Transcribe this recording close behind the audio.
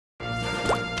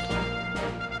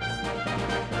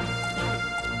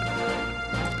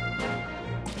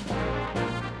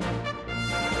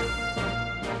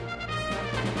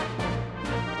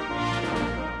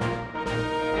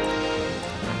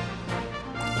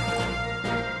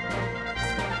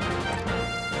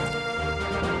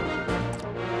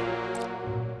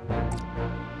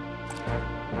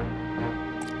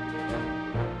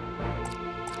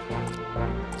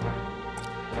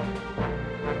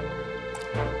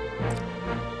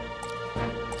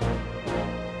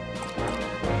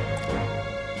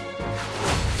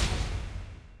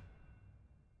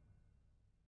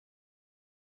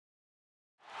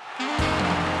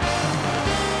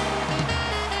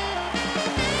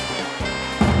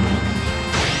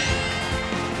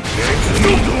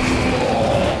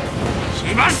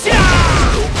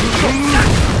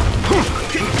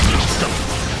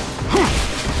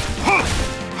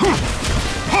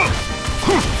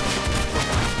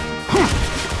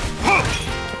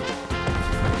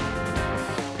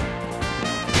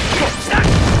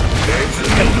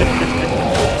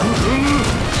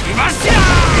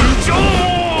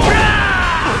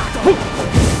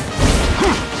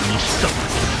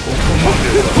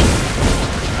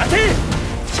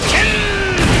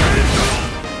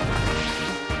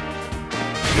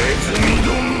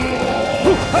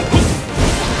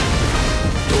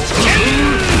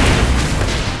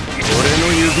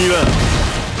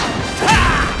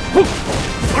ほっ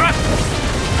そら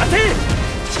当て危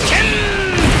険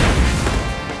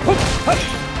ほっはっ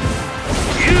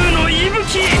竜の息吹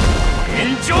炎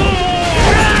上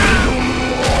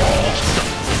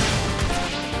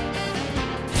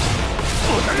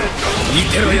見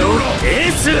てろよエ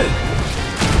ース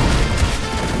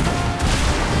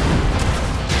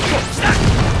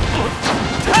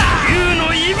竜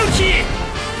の息吹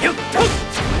よっと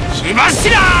火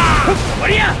柱お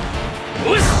りゃよ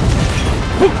し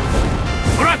ほっ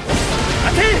そら当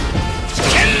て危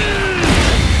険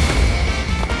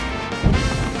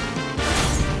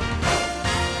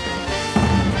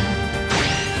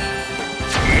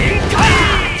限界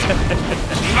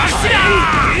火柱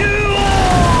竜王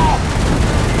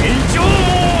炎上ほ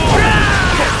ら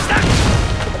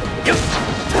よっ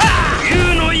竜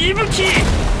の息吹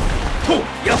ほっ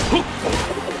やっほっ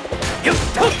よっ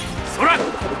とそら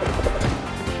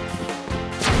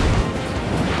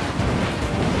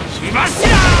火柱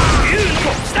竜の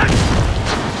来た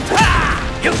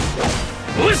よっ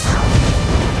よし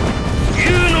竜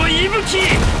の息吹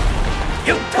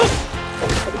よっと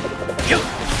よっ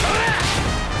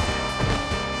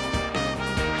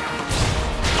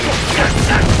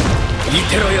見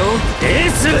てろよエ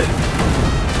ース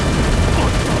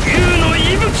竜の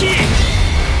息吹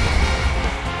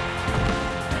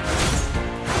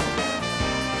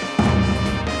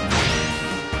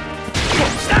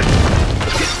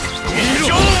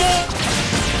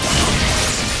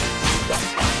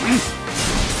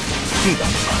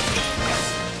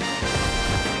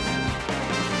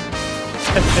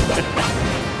火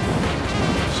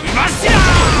柱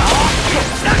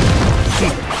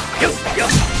よっよっ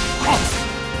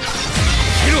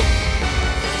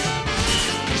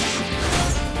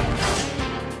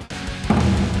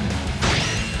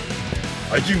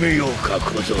始めようか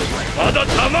小僧。まだ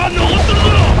弾残っとるぞ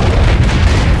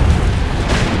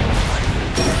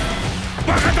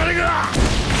バカ誰が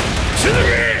続け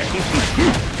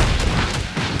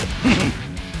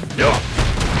よっ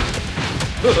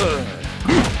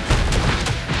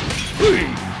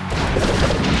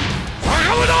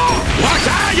若者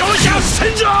若容赦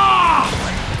戦場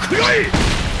くらい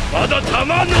まだ弾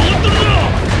残っとるぞ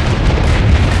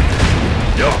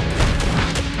よっ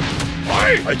は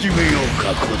い始めようか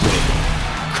小僧。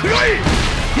くらいお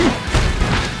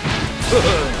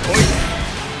い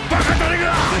バカ誰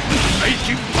が最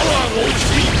近パワーが落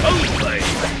ちていたんかい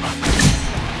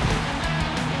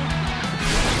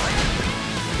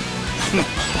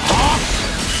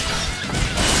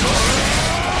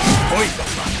おい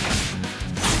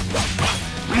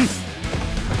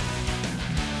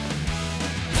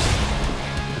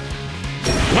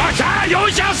若容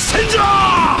赦戦場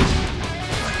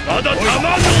まだ弾残っ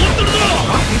とるぞ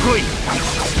来い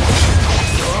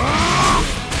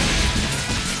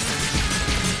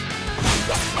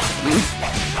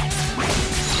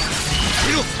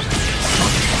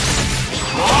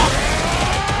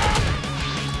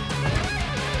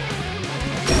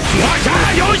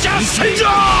若容赦戦場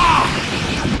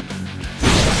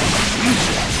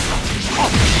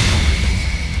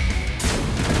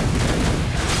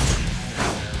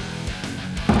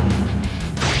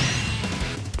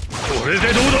これ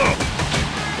でどうだ。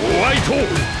ホワイト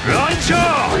ランチャー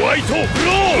ホワイトブロー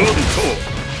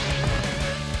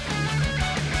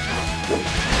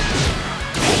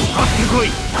かってこい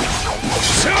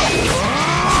さあ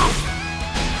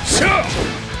さあ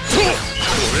そうこ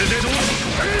れでどうだ。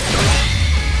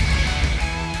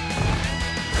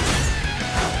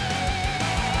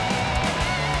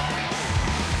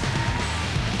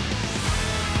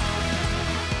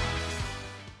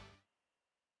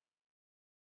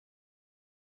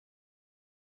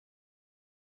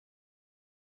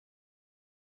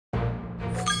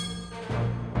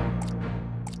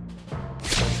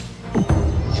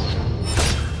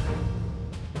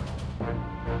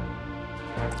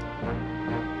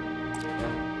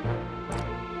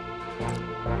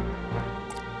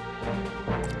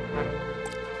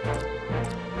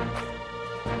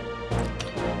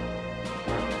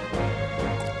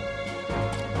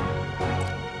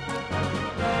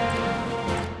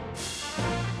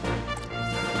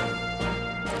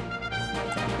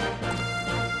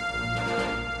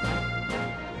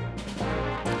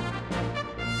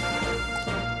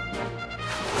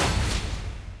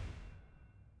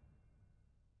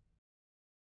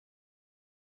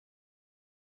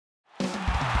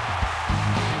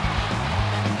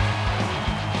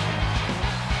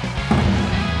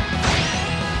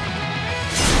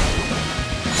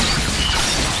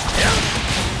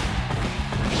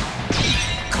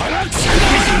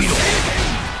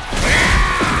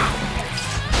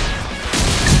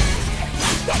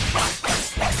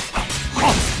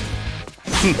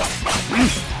来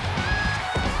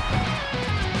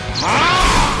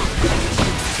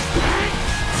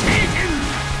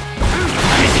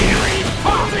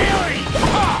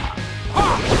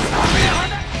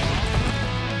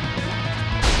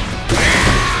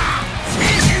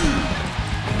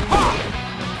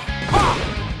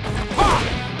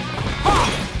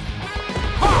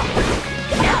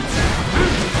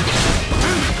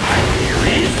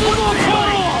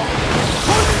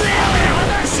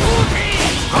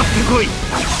い。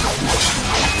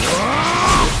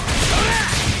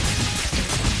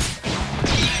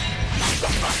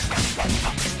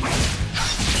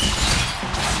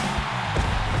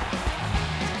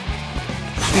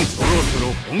そろそ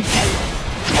ろ本気。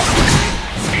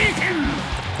聖剣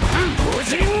五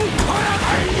人コラ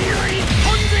バイを一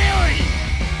本でよい。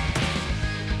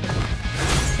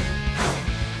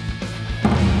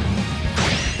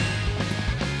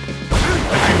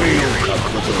始めようか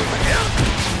小僧。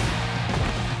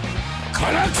唐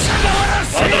草俵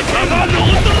聖剣。まだ弾残っ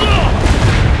とるぞ。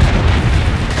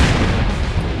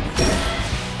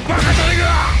バカ誰が。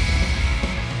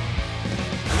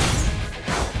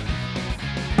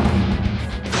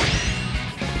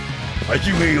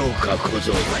始めようか小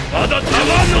僧。まだ弾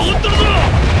残っとるぞ。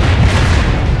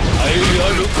愛あ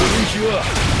るお主は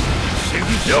セグ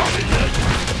じゃ。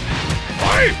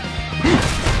はい。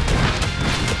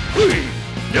ふい。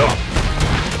や。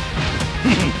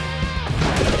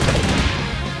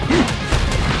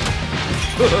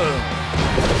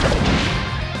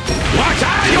ま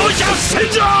た容赦せん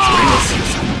ぞ。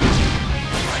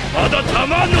まだ弾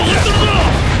残っとるぞ。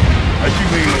始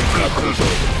めようか小僧。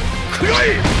くらい。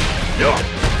や。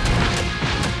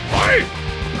はい。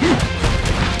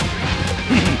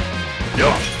や。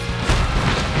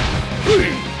ふい。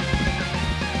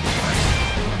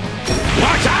ま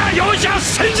た容赦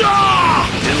せんぞ。では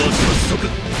早速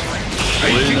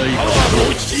最近パワーを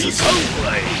小さん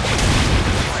わい。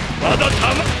まだ弾。よ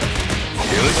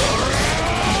し。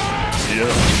いや、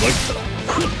参った。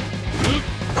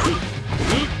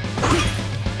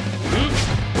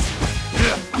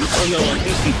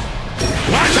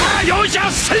また容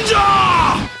赦せんぞ。で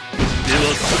は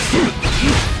早速。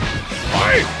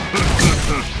はい。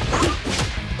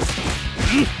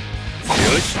よ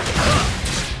し。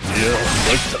いや、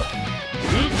参った。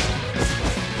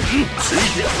つい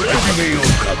てこれ。始めよう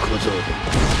か小僧。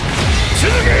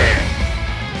続け。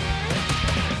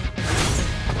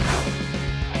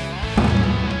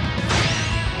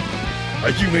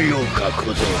始めようか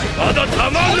小僧。まだ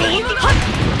弾残っとる。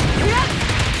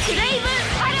クレイブ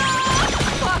ハロー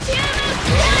パフュ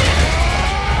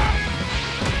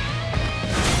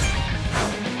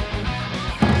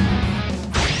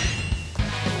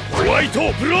ーホワイト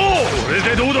ブロー。これ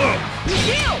でどうだ。ム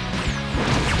シオ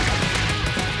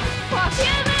パフューム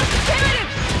セ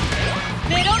ブル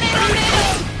メロメロメロ。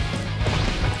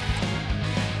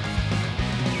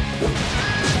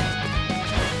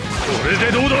これ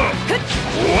でどうだ。ホ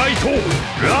ワイトラ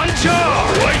ンチャー。ホ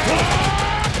ワイト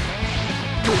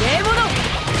グレーモノ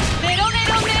メロメ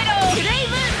ロメロ。クレイ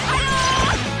ブハロー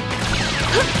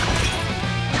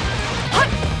はっ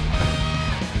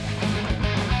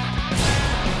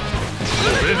こ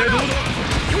れでどうだ。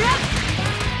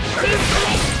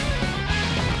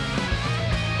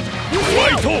ホワ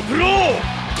イトブロー。は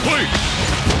い。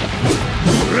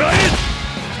フライ。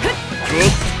グッ。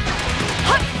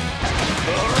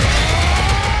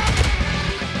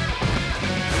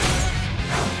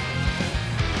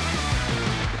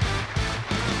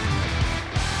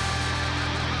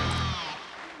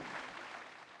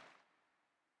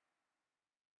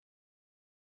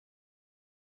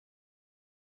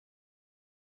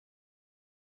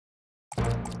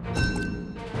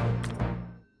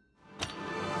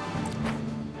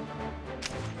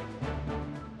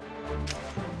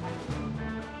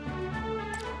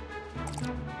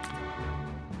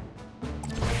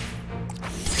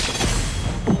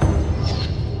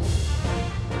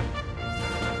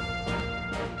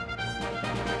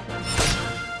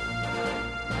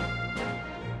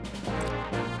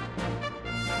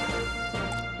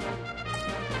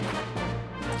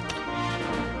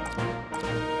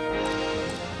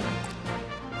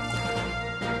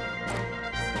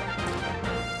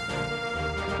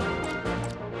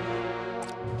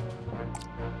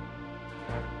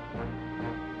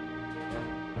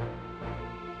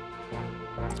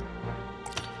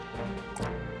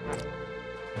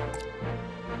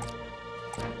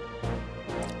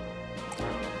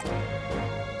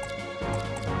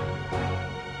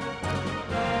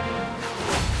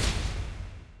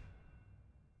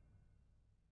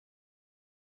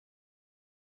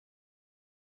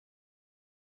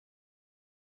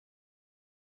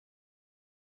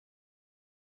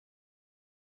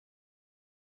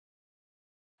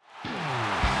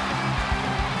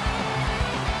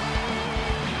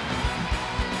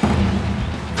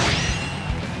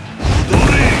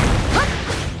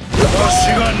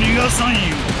が逃がさんよ。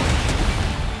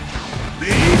ベイ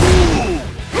ボー。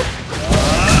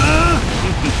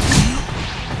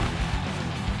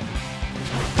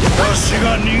私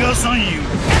が逃がさんよ。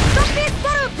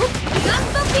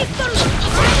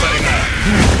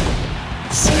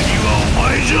次はお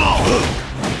前じゃ。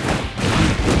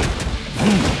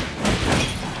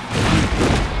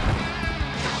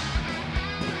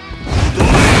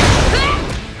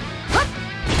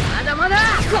まだまだ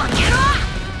この野郎。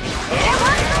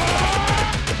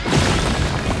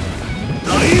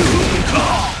大噴火。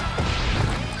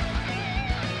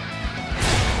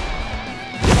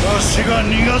私が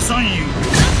逃がさんよ。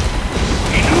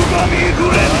犬神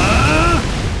グレン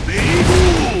ベイボー。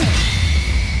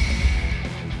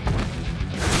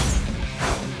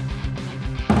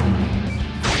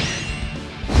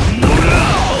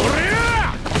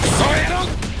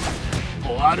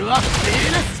終わるわヴィー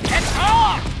ナスケット。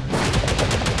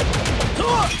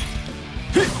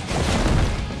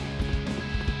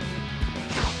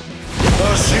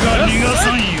私が逃が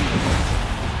さんよ。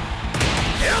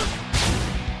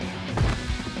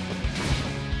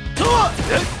コ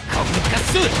ンカ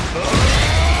ス。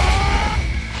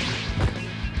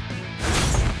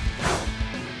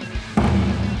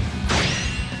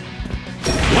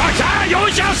わきゃ容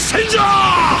赦せんじゃ。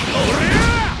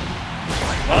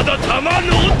まだ弾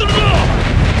残っとるぞ。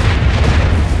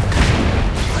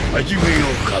始めよう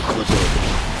か小僧。く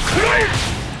らえ。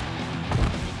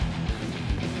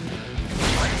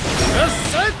よっし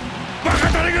ゃバカ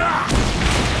誰が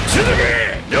続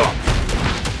けよ。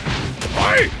お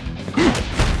い。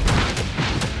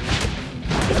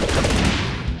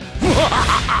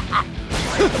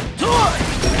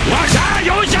わしゃ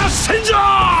容赦せんじ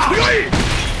ゃ。くらえ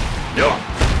よ。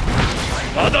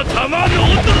まだ弾残っと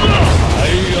るぞ。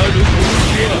愛ある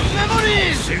拳メモリー。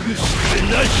は防ぐしか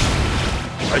なし。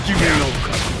始めよう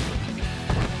か。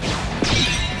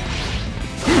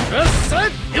よっしゃ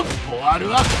よっ終わる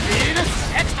わヴィーナ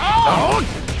スケット。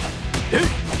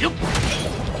よっ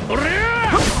おりゃ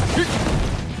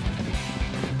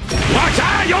わき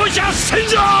ゃ容赦せん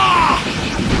じゃ。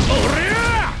おりゃ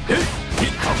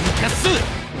コンカス。よっ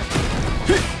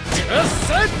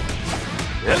しゃ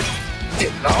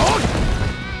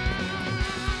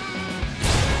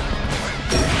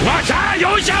わきゃ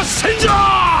容赦せんじ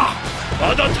ゃ。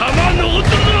まだ弾残っと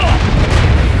るぞ。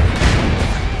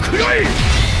くらえ。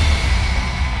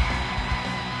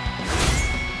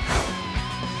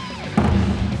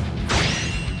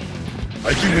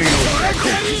始めようか。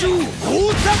極上大竜巻。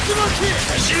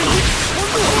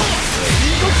今度は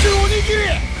民族おにぎり。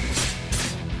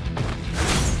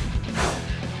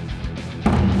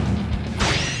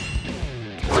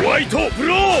ホワイトブ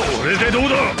ロー。これでどう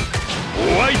だ。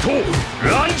ホワイト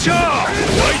ランチャー。ホワ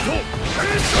イト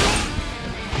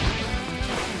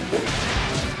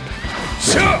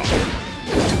シャー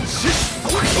シッ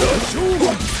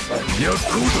逆行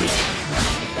動。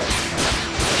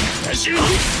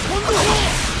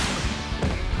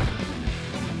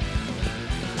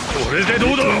これで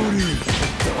どうだ。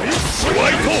ホワ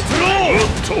イトブロー。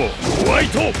ホワイ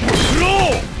トブロー。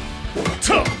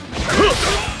さあ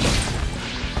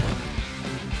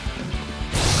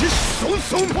ソン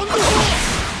ソンこ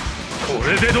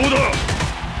れでどうだ。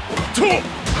と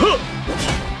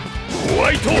ホ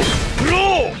ワイトブロー。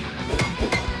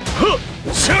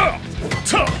シャー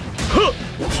さあ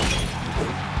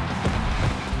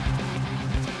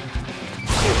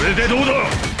これでどうだ。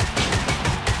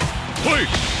ほい。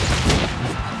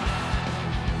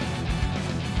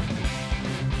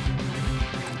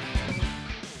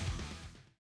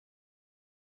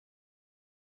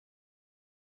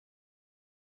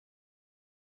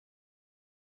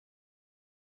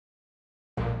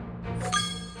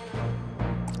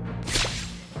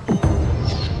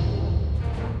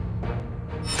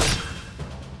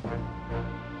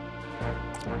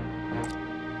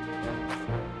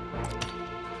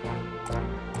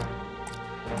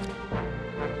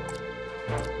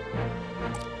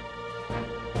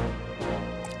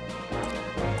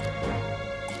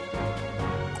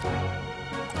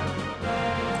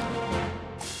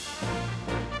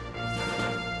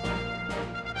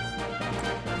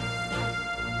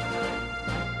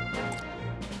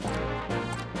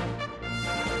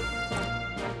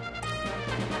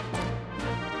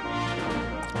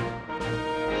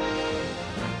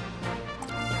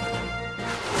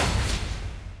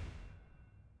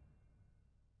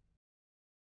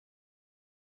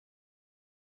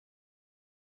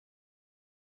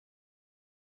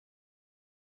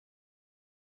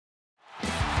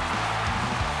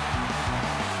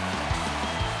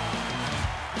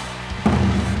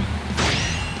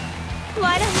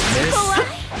わらわ怖い。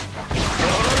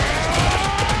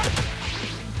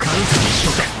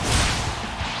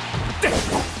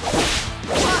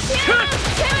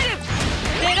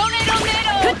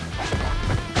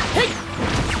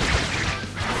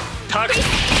タクシ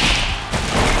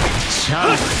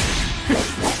ャー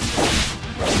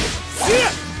せや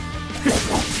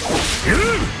グ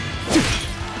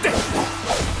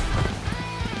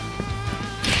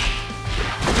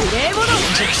レーボロイ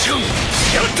ンジェクションや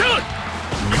ったカ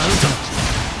ウン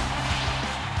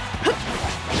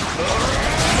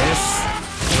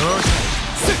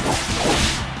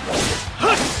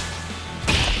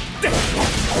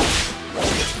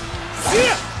せ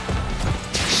や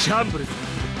シャンブルズ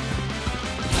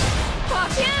パ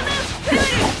フュームフー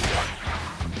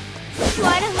ル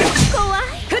わらわ怖い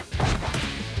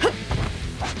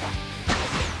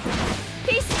フ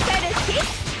ィスカルキス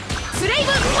スレイ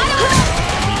ブアロー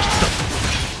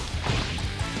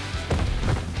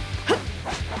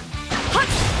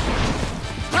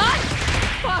はっ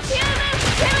パフューム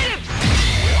フェ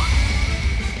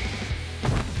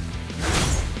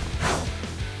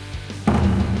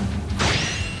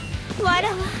ムルわら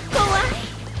わ怖い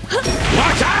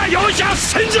また容赦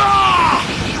せんぞ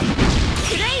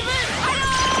クレイブアロ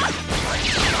ー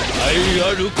愛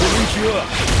あるこの日は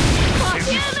パフ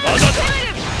ュームまだだフェ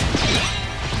ムル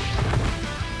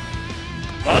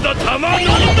まだ弾飲ん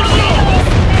だぞ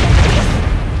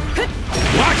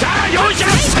また容赦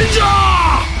せんぞ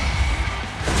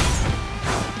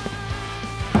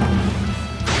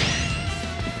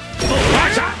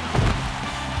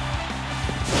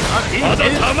まだ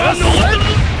弾飲んだぞ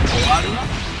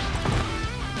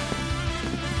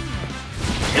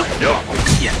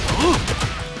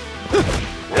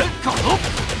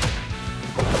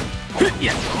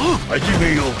始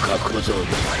めようか小僧。